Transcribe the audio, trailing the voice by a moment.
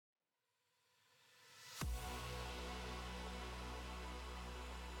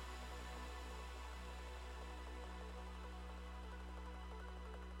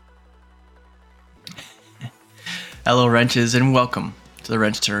Hello, wrenches, and welcome to the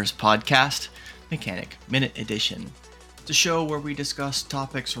Wrench Turners Podcast, Mechanic Minute Edition. It's a show where we discuss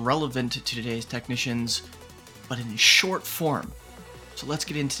topics relevant to today's technicians, but in short form. So let's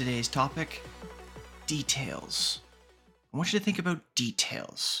get into today's topic, details. I want you to think about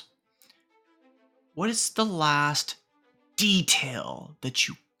details. What is the last detail that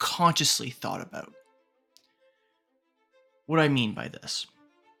you consciously thought about? What do I mean by this?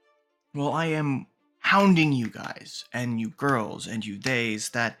 Well, I am hounding you guys and you girls and you theys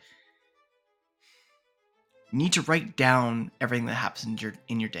that you need to write down everything that happens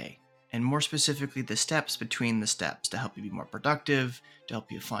in your day, and more specifically the steps between the steps to help you be more productive, to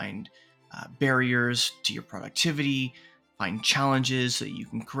help you find barriers to your productivity, find challenges so that you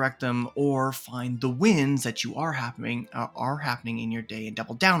can correct them, or find the wins that are happening in your day and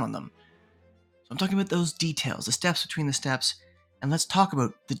double down on them. So I'm talking about those details, the steps between the steps, and let's talk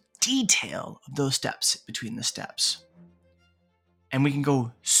about the detail of those steps between the steps. And we can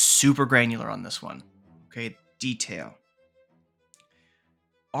go super granular on this one. Okay, detail.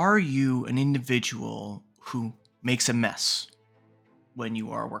 Are you an individual who makes a mess when you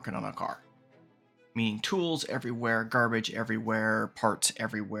are working on a car? Meaning tools everywhere, garbage everywhere, parts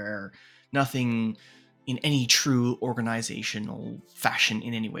everywhere, nothing in any true organizational fashion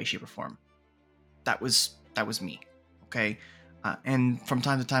in any way, shape, or form. That was me, okay? And from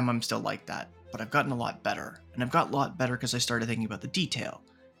time to time, I'm still like that, but I've gotten a lot better. And I've got a lot better because I started thinking about the detail.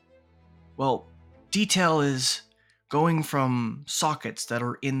 Well, detail is going from sockets that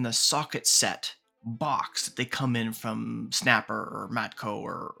are in the socket set box that they come in from Snapper or Matco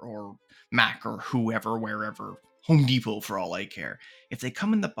or Mac or whoever, wherever, Home Depot for all I care. If they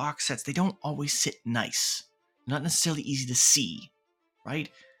come in the box sets, they don't always sit nice. Not necessarily easy to see,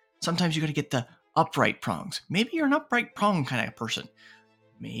 right? Sometimes you got to get the upright prongs. Maybe you're an upright prong kind of person.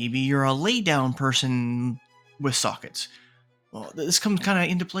 Maybe you're a lay down person with sockets. Well, this comes kind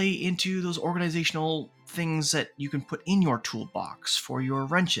of into play into those organizational things that you can put in your toolbox for your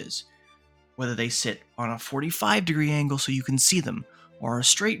wrenches. Whether they sit on a 45-degree angle so you can see them, or a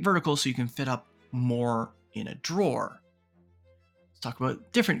straight vertical so you can fit up more in a drawer. Let's talk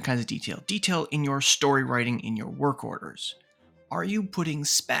about different kinds of detail. Detail in your story writing in your work orders. Are you putting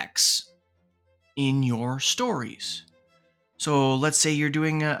specs in your stories? So let's say you're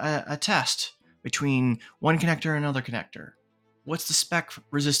doing a test between one connector and another connector. What's the spec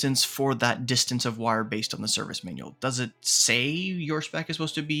resistance for that distance of wire based on the service manual? Does it say your spec is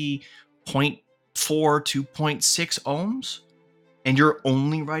supposed to be 0.4 to 0.6 ohms and you're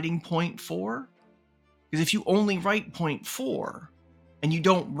only writing 0.4? Because if you only write 0.4 and you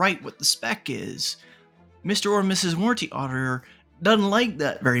don't write what the spec is, Mr. or Mrs. Warranty Auditor doesn't like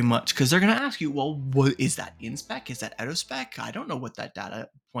that very much because they're going to ask you, well, what is that in spec? Is that out of spec? I don't know what that data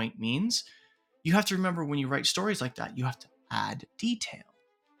point means. You have to remember when you write stories like that, you have to add detail.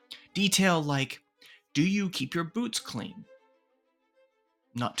 Detail like, do you keep your boots clean?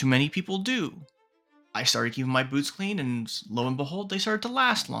 Not too many people do. I started keeping my boots clean, and lo and behold, they started to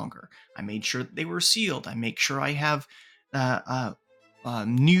last longer. I made sure that they were sealed. I make sure I have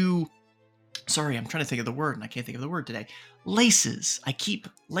new... Sorry, I'm trying to think of the word, and I can't think of the word today. Laces. I keep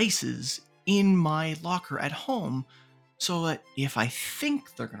laces in my locker at home so that if I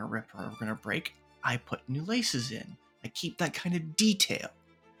think they're going to rip or going to break, I put new laces in. I keep that kind of detail.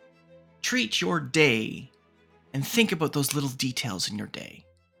 Treat your day and think about those little details in your day.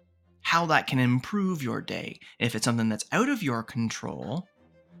 How that can improve your day. If it's something that's out of your control,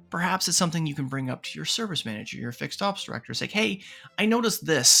 perhaps it's something you can bring up to your service manager, your fixed ops director. Say, hey, I noticed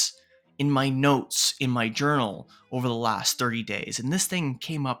this in my notes, in my journal over the last 30 days, and this thing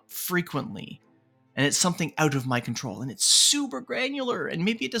came up frequently, and it's something out of my control, and it's super granular, and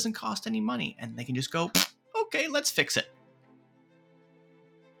maybe it doesn't cost any money, and they can just go, okay, let's fix it.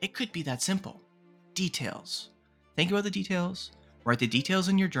 It could be that simple. Details. Think about the details, write the details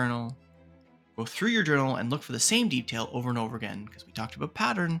in your journal, go through your journal and look for the same detail over and over again, because we talked about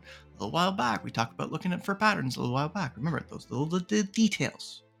pattern a little while back. We talked about looking for patterns a little while back. Remember, those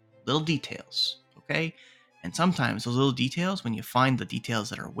little details, okay? And sometimes those little details, when you find the details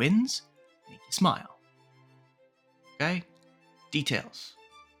that are wins, make you smile, okay? Details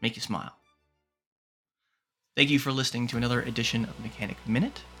make you smile. Thank you for listening to another edition of Mechanic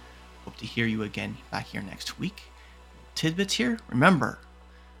Minute. Hope to hear you again back here next week. Tidbits here. Remember,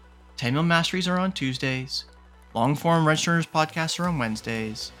 10mm Masteries are on Tuesdays. Long-form Wrench Turners podcasts are on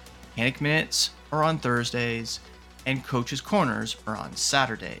Wednesdays. Mechanic Minutes are on Thursdays. And Coach's Corners are on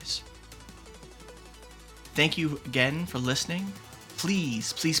Saturdays. Thank you again for listening.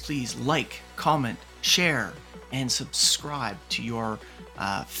 Please, please, please like, comment, share, and subscribe to your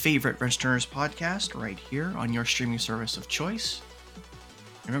favorite Wrench podcast right here on your streaming service of choice.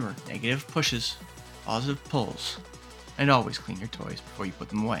 Remember, negative pushes, positive pulls, and always clean your toys before you put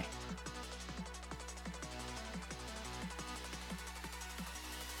them away.